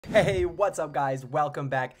Hey, what's up guys? Welcome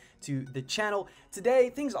back to the channel. Today,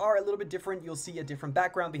 things are a little bit different. You'll see a different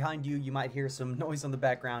background behind you. You might hear some noise on the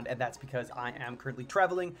background, and that's because I am currently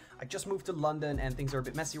traveling. I just moved to London, and things are a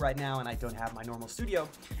bit messy right now, and I don't have my normal studio.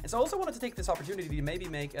 And so I also wanted to take this opportunity to maybe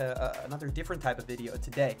make another different type of video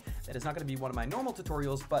today. That is not going to be one of my normal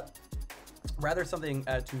tutorials, but rather something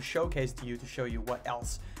to showcase to you, to show you what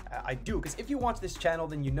else I do. Because if you watch this channel,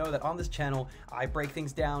 then you know that on this channel I break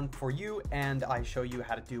things down for you and I show you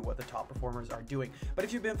how to do what the top performers are doing. But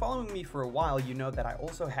if you've been following me for a while, you know that I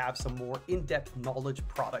also have some more in-depth knowledge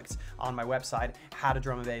products on my website,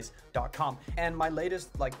 howtodrumandbass.com. And my latest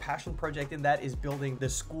passion project in that is building the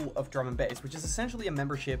School of Drum and Bass, which is essentially a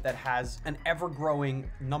membership that has an ever-growing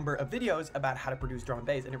number of videos about how to produce drum and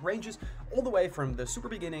bass. And it ranges all the way from the super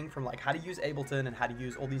beginning, from how to use Ableton and how to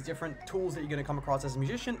use all these different tools that you're going to come across as a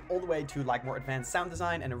musician, all the way to more advanced sound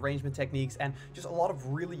design and arrangement techniques, and just a lot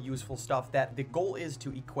of really useful stuff that the goal is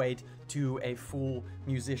to equate to a full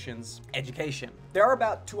musician's education. There are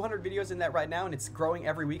about 200 videos in that right now, and it's growing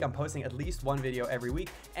every week. I'm posting at least one video every week,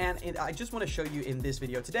 and I just want to show you in this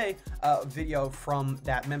video today a video from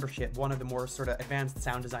that membership, one of the more sort of advanced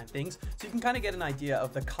sound design things, so you can kind of get an idea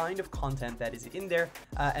of the kind of content that is in there,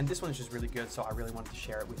 and this one is just really good, so I really wanted to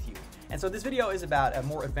share it with you. And so this video is about a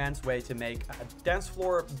more advanced way to make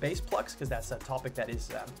Dancefloor bass plucks, because that's a topic that is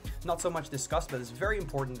not so much discussed, but it's very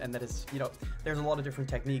important, and that is, there's a lot of different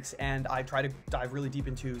techniques, and I try to dive really deep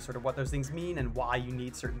into sort of what those things mean and why you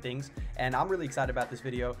need certain things, and I'm really excited about this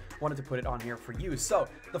video. Wanted to put it on here for you. So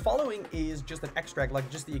the following is just an extract,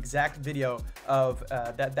 just the exact video of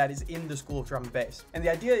that is in the School of Drum and Bass, and the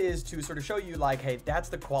idea is to sort of show you hey, that's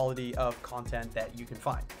the quality of content that you can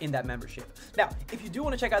find in that membership. Now, if you do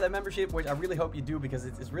want to check out that membership, which I really hope you do because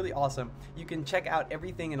it's really awesome, you can check out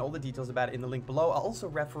everything and all the details about it in the link below. I'll also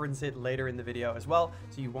reference it later in the video as well,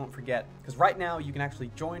 so you won't forget, because right now you can actually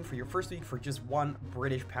join for your first week for just £1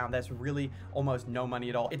 British. That's really almost no money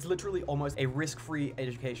at all. It's literally almost a risk-free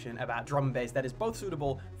education about drum and bass that is both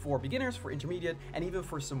suitable for beginners, for intermediate, and even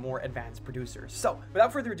for some more advanced producers. So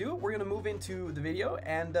without further ado, we're gonna move into the video,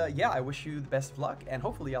 and yeah, I wish you the best of luck, and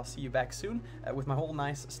hopefully I'll see you back soon with my whole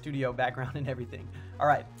nice studio background and everything. All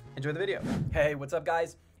right, enjoy the video. Hey, what's up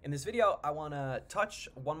guys? In this video, I want to touch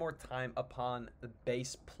one more time upon the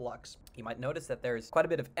bass plucks. You might notice that there's quite a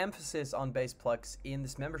bit of emphasis on bass plucks in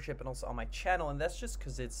this membership and also on my channel, and that's just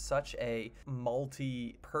because it's such a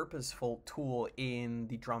multi-purposeful tool in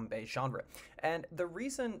the drum bass genre. And the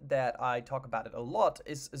reason that I talk about it a lot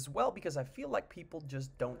is as well because I feel like people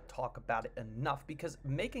just don't talk about it enough, because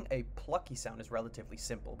making a plucky sound is relatively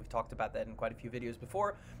simple. We've talked about that in quite a few videos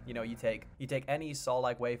before. You take any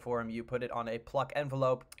saw-like waveform, you put it on a pluck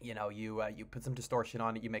envelope, you put some distortion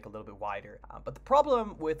on it, you make it a little bit wider. But the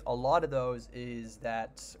problem with a lot of those is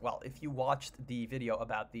that, well, if you watched the video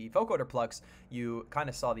about the vocoder plucks, you kind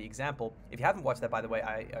of saw the example. If you haven't watched that, by the way,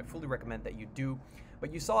 I fully recommend that you do.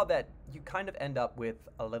 But you saw that you kind of end up with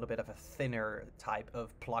a little bit of a thinner type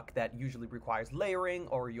of pluck that usually requires layering,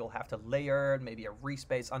 or you'll have to layer maybe a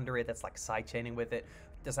respace under it that's like sidechaining with it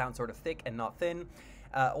to sound sort of thick and not thin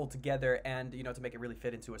altogether, and to make it really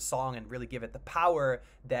fit into a song and really give it the power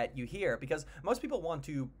that you hear. Because most people want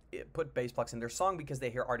to put bass plucks in their song because they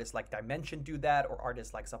hear artists like Dimension do that, or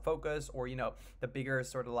artists like Subfocus, or the bigger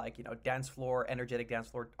sort of Dancefloor, energetic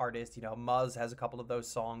Dancefloor artists. Muzz has a couple of those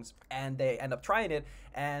songs, and they end up trying it,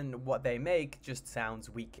 and what they make just sounds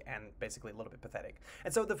weak and basically a little bit pathetic.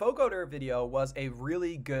 And so the vocoder video was a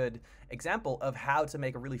really good example of how to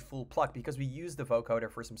make a really full pluck, because we used the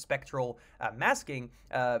vocoder for some spectral masking,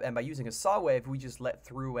 and by using a saw wave, we just let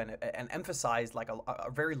through and emphasized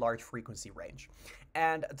a very large frequency range.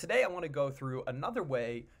 And today I want to go through another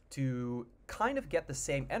way to kind of get the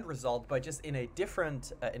same end result, but just in a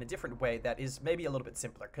different way that is maybe a little bit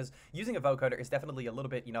simpler, because using a vocoder is definitely a little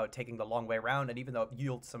bit, taking the long way around, and even though it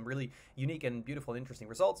yields some really unique and beautiful and interesting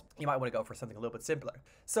results, you might want to go for something a little bit simpler.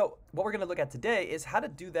 So what we're going to look at today is how to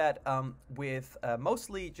do that with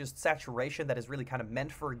mostly just saturation that is really kind of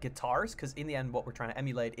meant for guitars, because in the end what we're trying to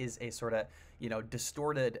emulate is a sort of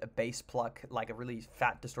distorted bass pluck, like a really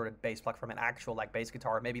fat distorted bass pluck from an actual bass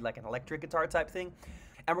guitar, maybe an electric guitar type thing.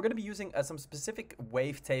 And we're going to be using some specific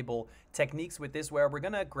wavetable techniques with this, where we're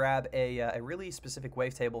going to grab a really specific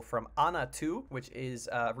wavetable from Ana 2, which is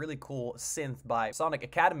a really cool synth by Sonic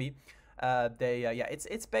Academy.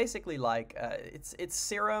 It's basically it's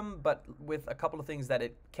Serum, but with a couple of things that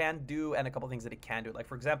it can do and a couple of things that it can do. Like,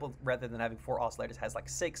 for example, rather than having 4 oscillators, it has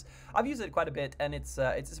 6. I've used it quite a bit, and it's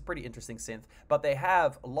a pretty interesting synth. But they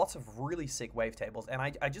have lots of really sick wavetables, and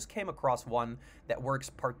I just came across one that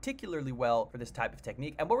works particularly well for this type of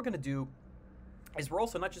technique. And what we're going to do is we're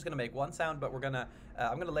also not just going to make one sound, but we're going to,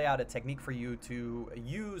 I'm going to lay out a technique for you to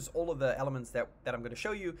use all of the elements that I'm going to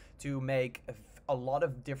show you to make a lot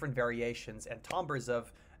of different variations and timbres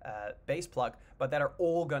of bass pluck, but that are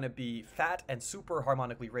all going to be fat and super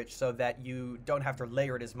harmonically rich, so that you don't have to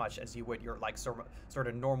layer it as much as you would your like sort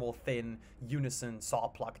of normal thin unison saw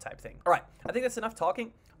pluck type thing. All right, I think that's enough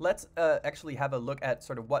talking. Let's actually have a look at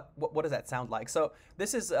sort of what does that sound like. So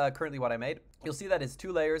this is currently what I made. You'll see that it's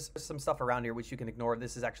 2 layers. There's some stuff around here which you can ignore.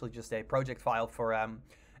 This is actually just a project file for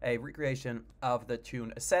a recreation of the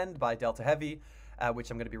tune Ascend by Delta Heavy, which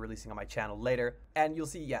I'm going to be releasing on my channel later. And you'll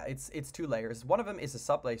see, yeah, it's 2 layers. One of them is a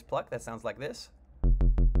sub bass pluck that sounds like this.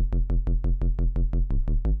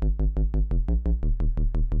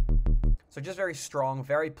 So just very strong,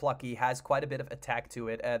 very plucky, has quite a bit of attack to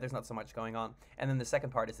it. There's not so much going on. And then the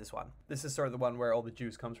second part is this one. This is sort of the one where all the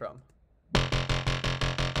juice comes from.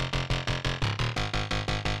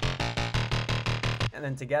 And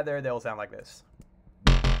then together, they'll sound like this.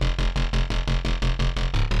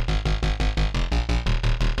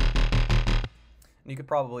 And you could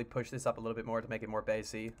probably push this up a little bit more to make it more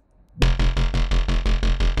bassy.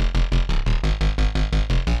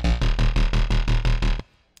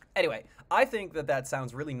 Anyway, I think that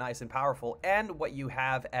sounds really nice and powerful, and what you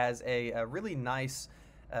have as a really nice,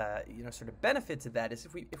 you know, sort of benefit to that is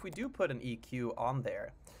if we do put an EQ on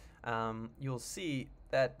there, you'll see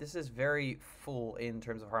that this is very full in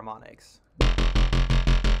terms of harmonics.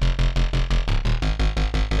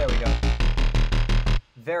 There we go.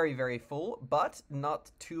 Very, very full, but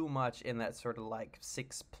not too much in that sort of like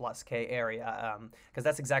 6+K area, because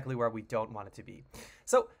that's exactly where we don't want it to be.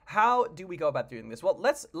 So how do we go about doing this? Well,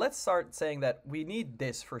 let's start saying that we need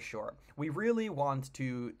this for sure. We really want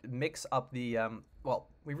to mix up the,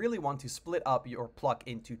 we really want to split up your pluck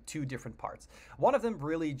into 2 different parts. One of them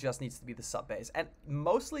really just needs to be the sub bass, and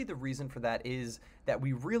mostly the reason for that is that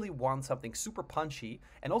we really want something super punchy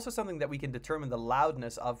and also something that we can determine the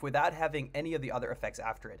loudness of without having any of the other effects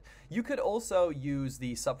after it. You could also use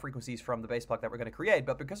the sub frequencies from the bass pluck that we're going to create,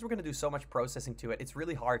 but because we're going to do so much processing to it, it's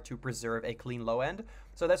really hard to preserve a clean low end.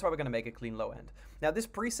 So that's why we're going to make a clean low end. Now this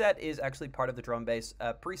preset is actually part of the drum bass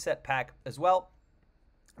preset pack as well.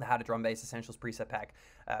 The How to Drum Bass Essentials preset pack,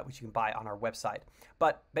 which you can buy on our website.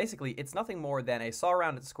 But basically, it's nothing more than a saw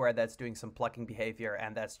rounded square that's doing some plucking behavior,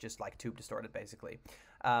 and that's just like tube distorted, basically.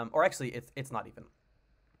 Or actually, it's not even.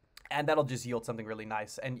 And that'll just yield something really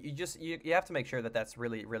nice. And you have to make sure that that's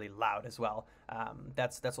really, really loud as well.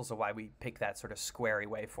 That's also why we pick that sort of squarey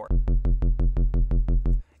waveform.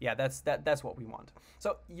 Yeah, that's what we want.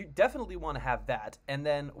 So you definitely want to have that, and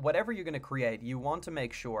then whatever you're going to create, you want to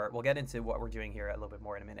make sure, we'll get into what we're doing here a little bit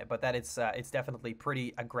more in a minute, but that it's definitely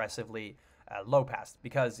pretty aggressively low pass,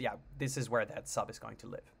 because yeah, this is where that sub is going to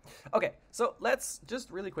live. Okay, so let's just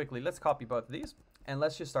really quickly, let's copy both of these, and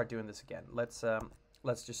let's just start doing this again. Let's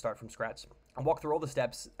just start from scratch and walk through all the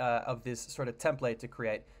steps of this sort of template to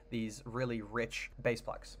create these really rich bass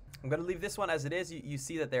plucks. I'm going to leave this one as it is. You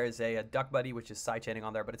see that there is a duck buddy, which is sidechaining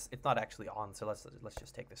on there, but it's not actually on, so let's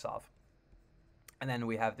just take this off. And then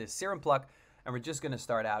we have this serum pluck, and we're just going to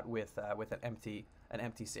start out with an empty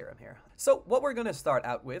serum here. So what we're going to start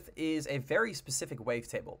out with is a very specific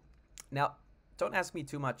wavetable. Now, don't ask me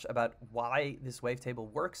too much about why this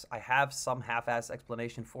wavetable works. I have some half-ass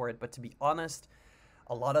explanation for it, but to be honest,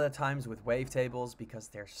 a lot of the times with wavetables, because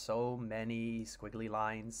there's so many squiggly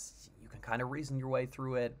lines, you can kind of reason your way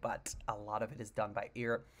through it, but a lot of it is done by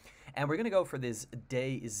ear. And we're going to go for this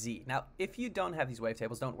DayZ. Now, if you don't have these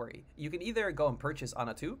wavetables, don't worry. You can either go and purchase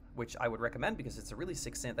Ana2, which I would recommend because it's a really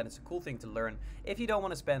sick synth and it's a cool thing to learn. If you don't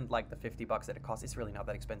want to spend like the $50 that it costs, it's really not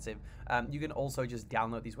that expensive. You can also just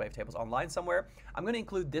download these wavetables online somewhere. I'm going to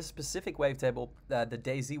include this specific wavetable, the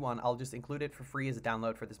DayZ one. I'll just include it for free as a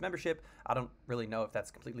download for this membership. I don't really know if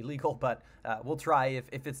that's completely legal, but we'll try.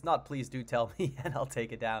 If it's not, please do tell me and I'll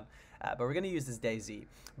take it down. But we're going to use this DayZ.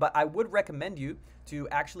 But I would recommend you to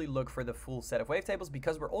actually look for the full set of wavetables,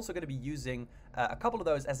 because we're also going to be using a couple of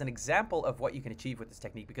those as an example of what you can achieve with this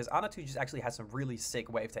technique, because Ana2 just actually has some really sick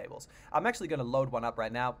wavetables. I'm actually going to load one up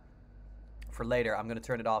right now for later. I'm going to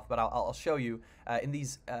turn it off, but I'll show you in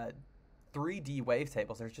these 3D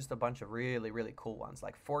wavetables. There's just a bunch of really, really cool ones.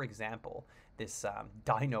 Like, for example, this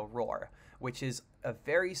Dino Roar, which is a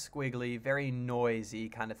very squiggly, very noisy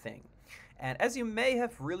kind of thing. And as you may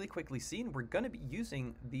have really quickly seen, we're going to be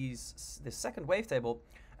using this second wavetable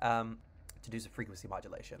to do some frequency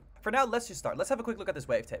modulation. For now, let's just start. Let's have a quick look at this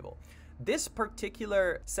wavetable. This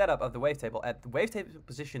particular setup of the wavetable at the wavetable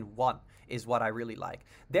position 1 is what I really like.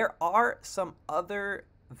 There are some other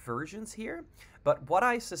versions here, but what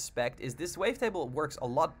I suspect is this wavetable works a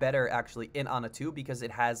lot better actually in Ana 2 because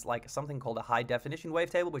it has like something called a high definition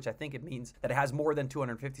wavetable, which I think it means that it has more than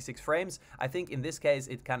 256 frames. I think in this case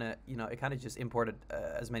it kind of, you know, it kind of just imported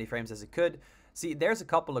as many frames as it could. See, there's a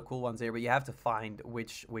couple of cool ones here, but you have to find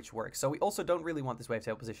which works. So we also don't really want this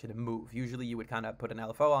wavetable position to move. Usually you would kind of put an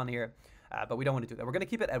LFO on here, but we don't want to do that. We're going to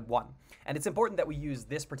keep it at 1. And it's important that we use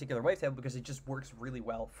this particular wavetable because it just works really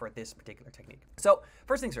well for this particular technique. So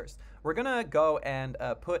first things first, we're going to go and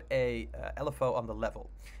put a LFO on the level.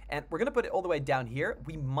 And we're going to put it all the way down here.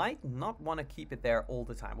 We might not want to keep it there all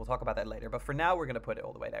the time. We'll talk about that later. But for now, we're going to put it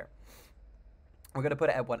all the way there. We're going to put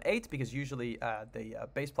it at 1/8 because usually the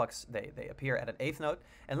bass plucks, they appear at an 8th note.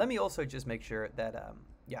 And let me also just make sure that,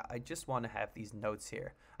 yeah, I just want to have these notes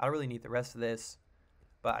here. I don't really need the rest of this,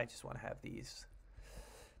 but I just want to have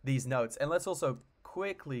these notes. And let's also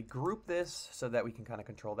quickly group this so that we can kind of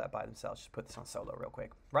control that by themselves. Just put this on solo real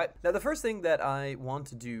quick. Right, now the first thing that I want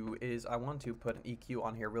to do is I want to put an EQ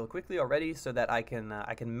on here real quickly already so that I can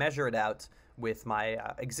measure it out with my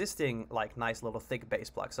existing like nice little thick bass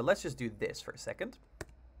plug. So let's just do this for a second.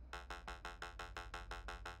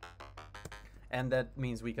 And that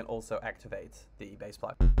means we can also activate the bass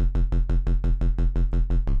plug.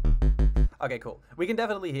 Okay, cool. We can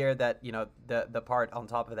definitely hear that, you know, the part on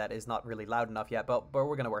top of that is not really loud enough yet, but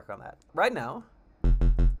we're going to work on that. Right now,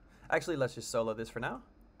 actually, let's just solo this for now.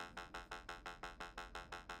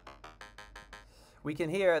 We can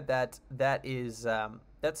hear that that is,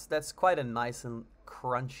 that's quite a nice and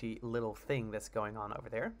crunchy little thing that's going on over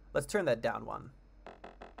there. Let's turn that down one.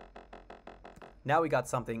 Now we got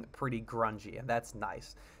something pretty grungy, and that's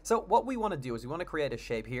nice. So what we want to do is we want to create a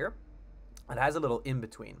shape here. It has a little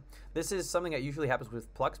in-between. This is something that usually happens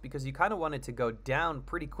with Plucks because you kind of want it to go down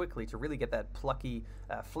pretty quickly to really get that plucky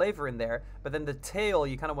flavor in there, but then the tail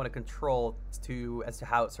you kind of want to control as to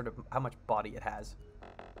how much body it has.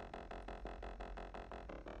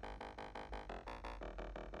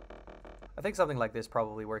 I think something like this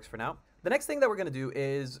probably works for now. The next thing that we're going to do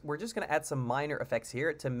is we're just going to add some minor effects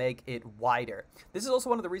here to make it wider. This is also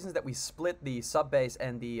one of the reasons that we split the sub bass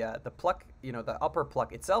and the pluck, you know, the upper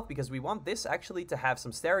pluck itself, because we want this actually to have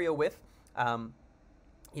some stereo width,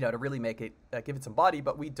 you know, to really make it, give it some body,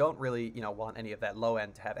 but we don't really, you know, want any of that low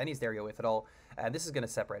end to have any stereo width at all. And this is going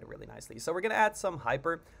to separate it really nicely. So we're going to add some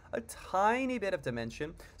hyper, a tiny bit of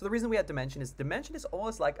dimension. So the reason we add dimension is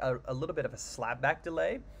almost like a little bit of a slapback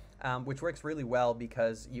delay. Which works really well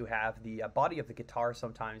because you have the body of the guitar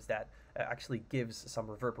sometimes that actually gives some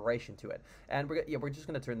reverberation to it. And we're just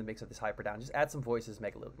going to turn the mix of this hyper down, just add some voices,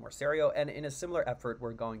 make it a little bit more stereo. And in a similar effort,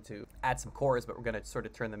 we're going to add some chorus, but we're going to sort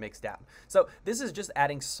of turn the mix down. So this is just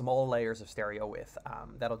adding small layers of stereo width.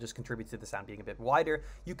 That'll just contribute to the sound being a bit wider.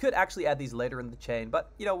 You could actually add these later in the chain,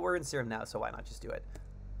 but you know, we're in Serum now, so why not just do it?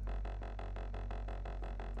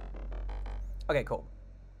 Okay, cool.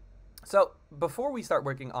 So before we start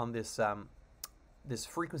working on this this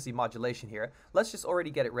frequency modulation here, let's just already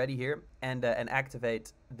get it ready here and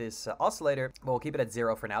activate this oscillator. But we'll keep it at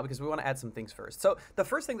 0 for now because we want to add some things first. So the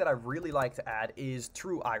first thing that I really like to add is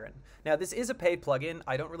True Iron. Now this is a paid plugin.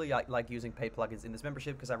 I don't really like using paid plugins in this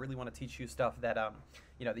membership because I really want to teach you stuff that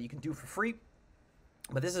you know, that you can do for free.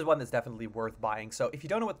 But this is one that's definitely worth buying. So if you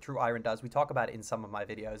don't know what True Iron does, we talk about it in some of my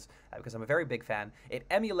videos because I'm a very big fan. It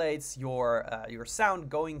emulates your sound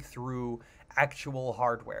going through actual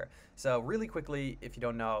hardware. So really quickly, if you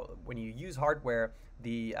don't know, when you use hardware,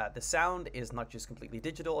 the sound is not just completely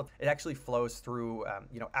digital. It actually flows through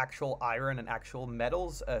you know, actual iron and actual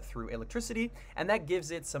metals through electricity, and that gives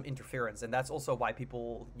it some interference. And that's also why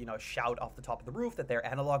people, you know, shout off the top of the roof that their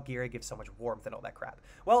analog gear gives so much warmth and all that crap.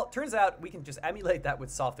 Well, it turns out we can just emulate that with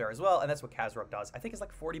software as well, and that's what Kazrock does. I think it's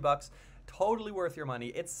like 40 bucks. Totally worth your money.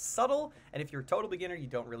 It's subtle, and if you're a total beginner, you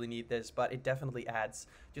don't really need this, but it definitely adds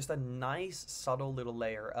just a nice, subtle little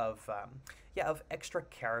layer of yeah, of extra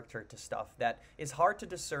character to stuff that is hard to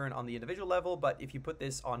discern on the individual level. But if you put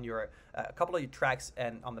this on your a couple of your tracks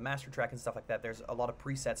and on the master track and stuff like that, there's a lot of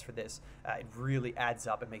presets for this. It really adds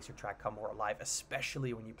up and makes your track come more alive,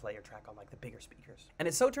 especially when you play your track on like the bigger speakers. And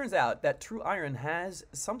it so turns out that True Iron has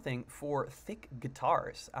something for thick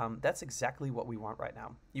guitars. That's exactly what we want right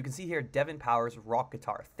now. You can see here Devin Powers rock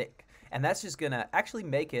guitar thick. And that's just gonna actually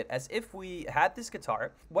make it as if we had this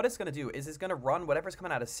guitar. What it's gonna do is it's gonna run whatever's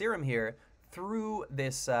coming out of Serum here through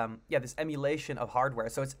this, yeah, this emulation of hardware.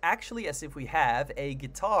 So it's actually as if we have a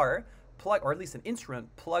guitar plug, or at least an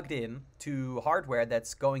instrument plugged in to hardware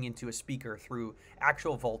that's going into a speaker through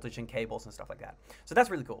actual voltage and cables and stuff like that. So that's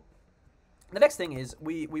really cool. The next thing is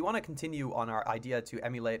we want to continue on our idea to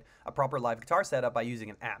emulate a proper live guitar setup by using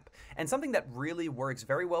an amp. And something that really works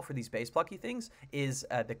very well for these bass plucky things is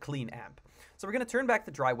the clean amp. So we're going to turn back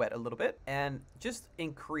the dry wet a little bit and just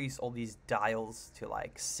increase all these dials to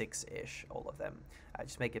like 6-ish, all of them.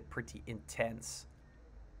 Just make it pretty intense.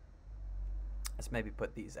 Let's maybe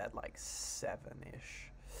put these at like 7-ish.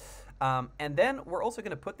 And then we're also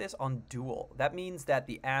going to put this on dual. That means that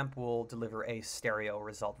the amp will deliver a stereo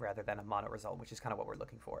result rather than a mono result, which is kind of what we're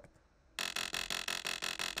looking for.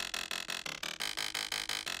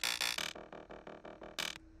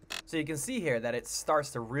 So you can see here that it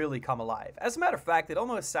starts to really come alive. As a matter of fact, it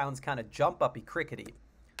almost sounds kind of jump-uppy crickety.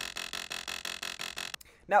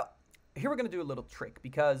 Now, here we're going to do a little trick,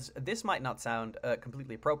 because this might not sound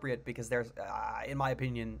completely appropriate, because there's, in my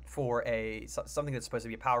opinion, for something that's supposed to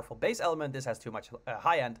be a powerful bass element, this has too much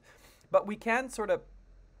high end. But we can sort of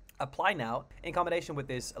apply now, in combination with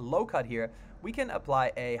this low cut here, we can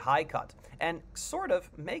apply a high cut and sort of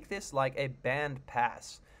make this like a band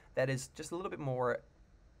pass that is just a little bit more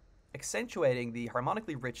accentuating the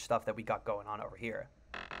harmonically rich stuff that we got going on over here.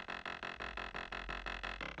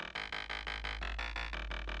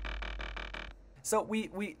 So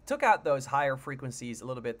we took out those higher frequencies a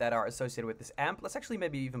little bit that are associated with this amp. Let's actually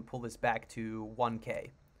maybe even pull this back to 1K.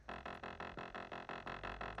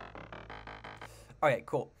 Okay,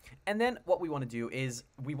 cool. And then what we want to do is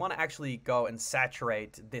we want to actually go and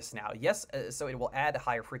saturate this now. Yes, so it will add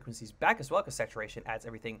higher frequencies back as well, because saturation adds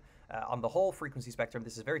everything on the whole frequency spectrum.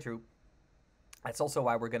 This is very true. That's also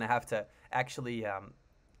why we're going to have to actually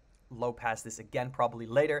low pass this again probably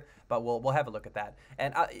later, but we'll have a look at that.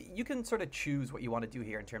 And you can sort of choose what you want to do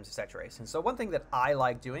here in terms of saturation. So one thing that I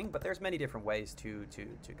like doing, but there's many different ways to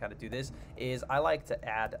kind of do this, is I like to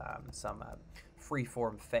add some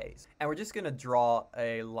freeform phase. And we're just going to draw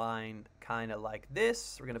a line kind of like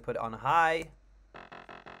this. We're going to put it on high.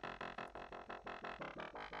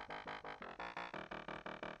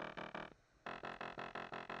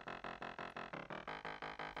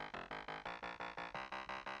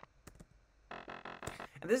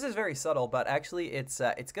 And this is very subtle, but actually it's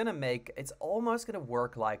almost gonna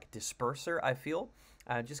work like disperser, I feel.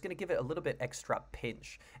 Just gonna give it a little bit extra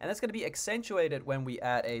pinch. And that's gonna be accentuated when we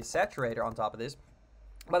add a saturator on top of this.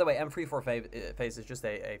 By the way, M34 phase is just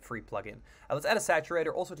a free plugin. Let's add a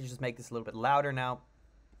saturator also to just make this a little bit louder now.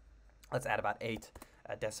 Let's add about 8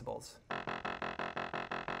 decibels.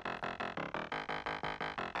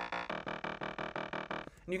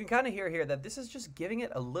 And you can kind of hear here that this is just giving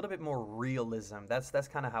it a little bit more realism. That's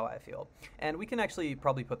kind of how I feel. And we can actually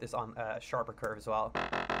probably put this on a sharper curve as well.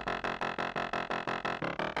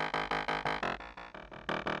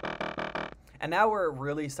 And now we're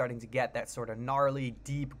really starting to get that sort of gnarly,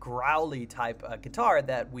 deep, growly type guitar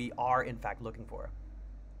that we are in fact looking for.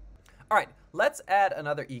 All right, let's add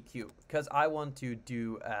another EQ, because I want to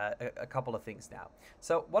do a couple of things now.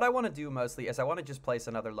 So what I want to do mostly is I want to just place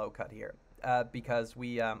another low cut here, because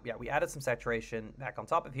we added some saturation back on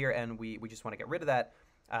top of here, and we just want to get rid of that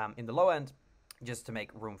in the low end, just to make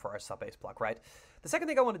room for our sub bass pluck, right? The second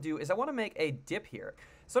thing I want to do is I want to make a dip here,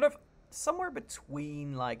 sort of somewhere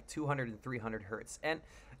between like 200 and 300 hertz. And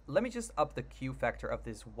let me just up the Q factor of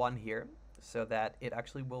this 1 here, so that it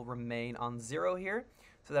actually will remain on 0 here,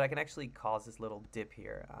 so that I can actually cause this little dip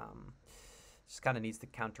here. Just kind of needs to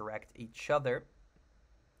counteract each other.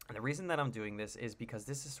 And the reason that I'm doing this is because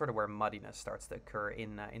this is sort of where muddiness starts to occur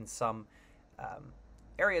in some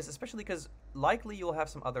areas, especially because likely you'll have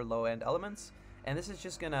some other low end elements, and this is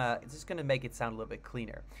just gonna make it sound a little bit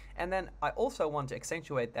cleaner. And then I also want to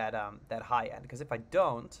accentuate that that high end, because if I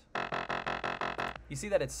don't, you see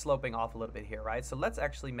that it's sloping off a little bit here, right? So let's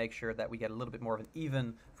actually make sure that we get a little bit more of an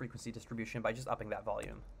even frequency distribution by just upping that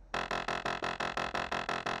volume.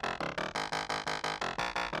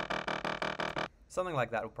 Something like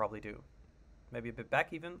that will probably do. Maybe a bit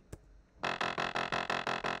back even. I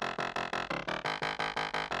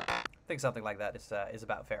think something like that is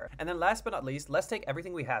about fair. And then last but not least, let's take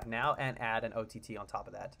everything we have now and add an OTT on top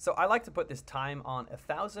of that. So I like to put this time on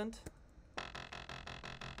 1000.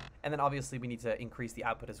 And then obviously we need to increase the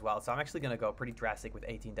output as well. So I'm actually going to go pretty drastic with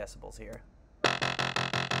 18 decibels here.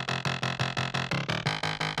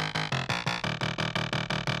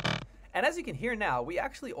 And as you can hear now, we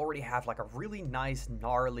actually already have like a really nice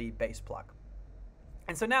gnarly bass pluck.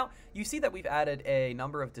 And so now you see that we've added a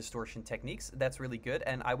number of distortion techniques. That's really good.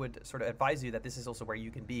 And I would sort of advise you that this is also where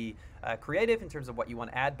you can be creative in terms of what you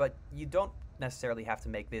want to add, but you don't necessarily have to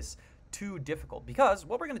make this too difficult, because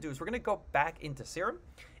what we're going to do is we're going to go back into Serum,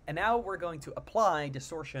 and now we're going to apply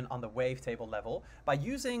distortion on the wavetable level by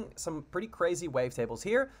using some pretty crazy wavetables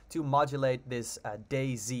here to modulate this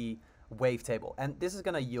DayZ wavetable, and this is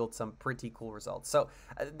going to yield some pretty cool results. So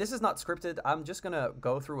this is not scripted. I'm just going to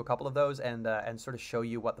go through a couple of those and sort of show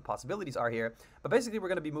you what the possibilities are here. But basically, we're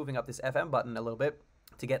going to be moving up this FM button a little bit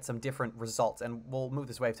to get some different results, and we'll move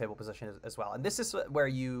this wavetable position as well. And this is where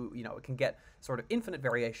you can get sort of infinite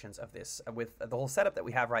variations of this with the whole setup that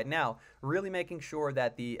we have right now, really making sure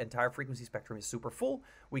that the entire frequency spectrum is super full.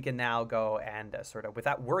 We can now go and sort of,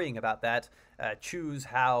 without worrying about that, choose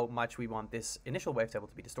how much we want this initial wavetable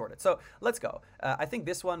to be distorted. So let's go. I think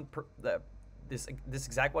this one, this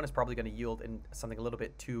exact one is probably going to yield in something a little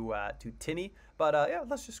bit too tinny, but yeah,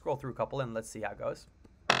 let's just scroll through a couple and let's see how it goes.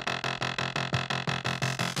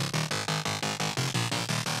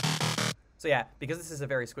 So yeah, because this is a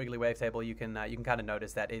very squiggly wavetable, you can kind of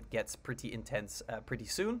notice that it gets pretty intense pretty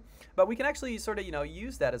soon. But we can actually sort of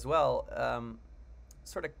use that as well,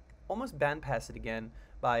 sort of almost bandpass it again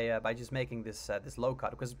by just making this this low cut,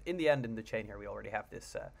 because in the end in the chain here we already have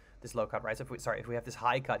this this low cut, right? So if we have this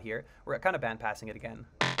high cut here, we're kind of bandpassing it again.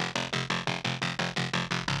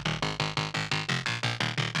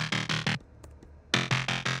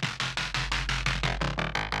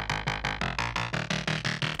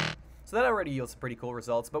 So that already yields some pretty cool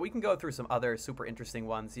results, but we can go through some other super interesting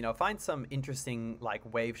ones. Find some interesting like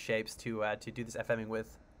wave shapes to do this FMing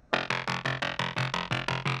with.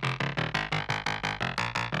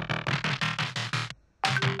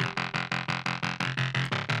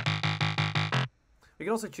 We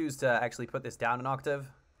can also choose to actually put this down an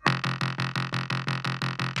octave.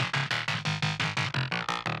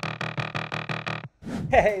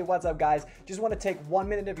 Hey, what's up guys? Just want to take 1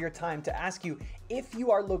 minute of your time to ask you if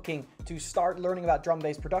you are looking to start learning about drum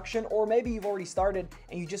bass production, or maybe you've already started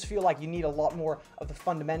and you just feel like you need a lot more of the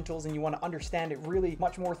fundamentals and you want to understand it really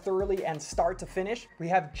much more thoroughly and start to finish. We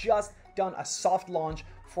have just done a soft launch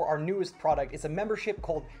for our newest product. It's a membership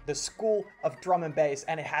called the School of Drum and Bass,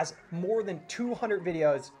 and it has more than 200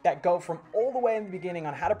 videos that go from all the way in the beginning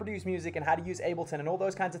on how to produce music and how to use Ableton and all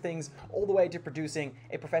those kinds of things, all the way to producing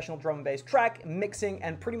a professional drum and bass track, mixing,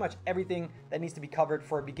 and pretty much everything that needs to be covered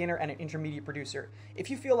for a beginner and an intermediate producer. If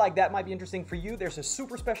you feel like that might be interesting for you, there's a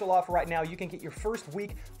super special offer right now. You can get your first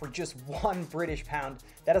week for just £1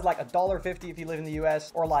 That is like $1.50 if you live in the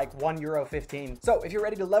US, or like €1.15. So if you're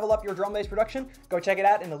ready to level up your drum bass production, go check it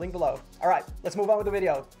out in the link below. All right, let's move on with the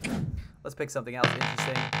video. Let's pick something else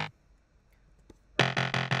interesting.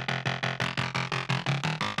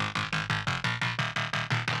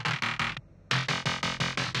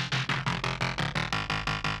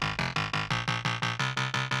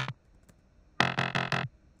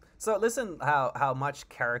 So listen how much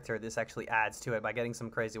character this actually adds to it by getting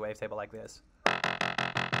some crazy wavetable like this.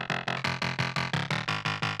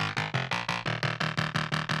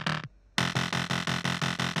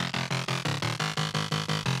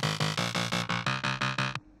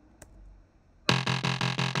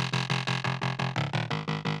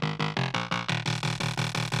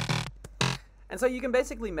 And so you can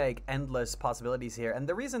basically make endless possibilities here. And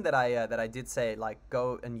the reason that I did say like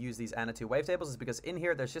go and use these Anatu wavetables is because in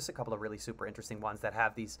here there's just a couple of really super interesting ones that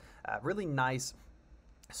have these really nice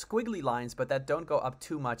squiggly lines, but that don't go up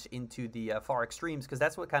too much into the far extremes, because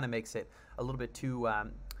that's what kind of makes it a little bit too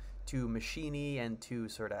machiney and too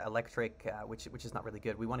sort of electric, which is not really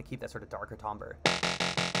good. We want to keep that sort of darker timbre.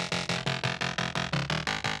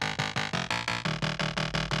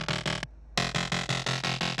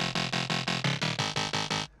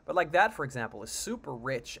 But like that, for example, is super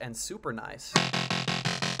rich and super nice.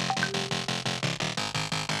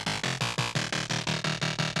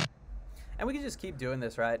 And we can just keep doing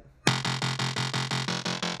this, right?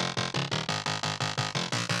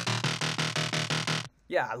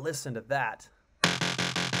 Yeah, listen to that.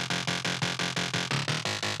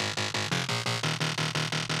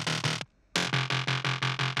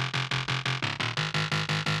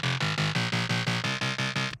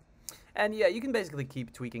 And yeah, you can basically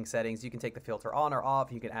keep tweaking settings. You can take the filter on or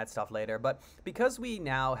off. You can add stuff later. But because we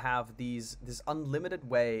now have this unlimited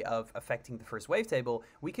way of affecting the first wavetable,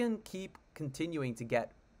 we can keep continuing to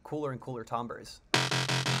get cooler and cooler timbres.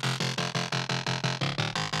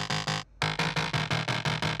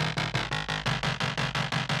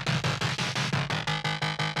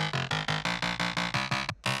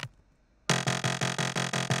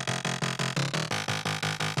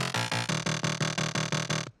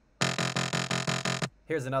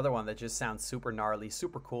 Here's another one that just sounds super gnarly,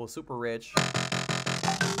 super cool, super rich.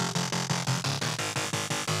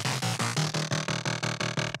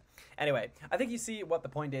 Anyway, I think you see what the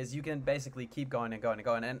point is. You can basically keep going and going and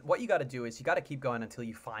going. And what you got to do is you got to keep going until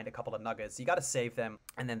you find a couple of nuggets. You got to save them,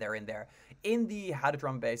 and then they're in there. In the How to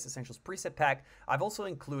Drum Bass Essentials preset pack, I've also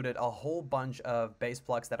included a whole bunch of bass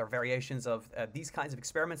plugs that are variations of these kinds of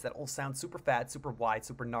experiments that all sound super fat, super wide,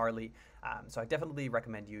 super gnarly. So I definitely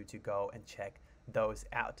recommend you to go and check those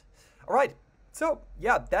out. All right. So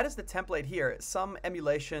yeah, that is the template here. Some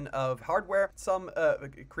emulation of hardware, some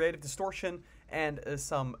creative distortion, and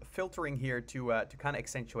some filtering here to kind of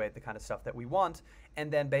accentuate the kind of stuff that we want, and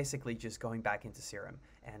then basically just going back into Serum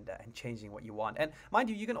and changing what you want. And mind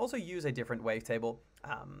you, you can also use a different wavetable.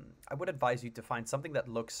 I would advise you to find something that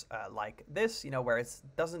looks like this, you know, where it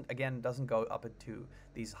doesn't go up into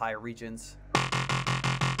these higher regions.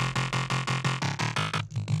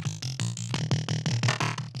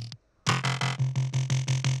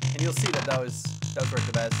 And you'll see that those work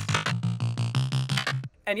the best.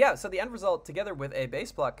 And yeah, so the end result together with a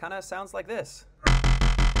bass plug kind of sounds like this.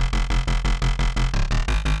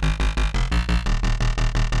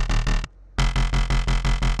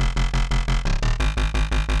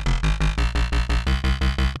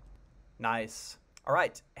 Nice. All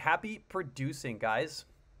right, happy producing, guys.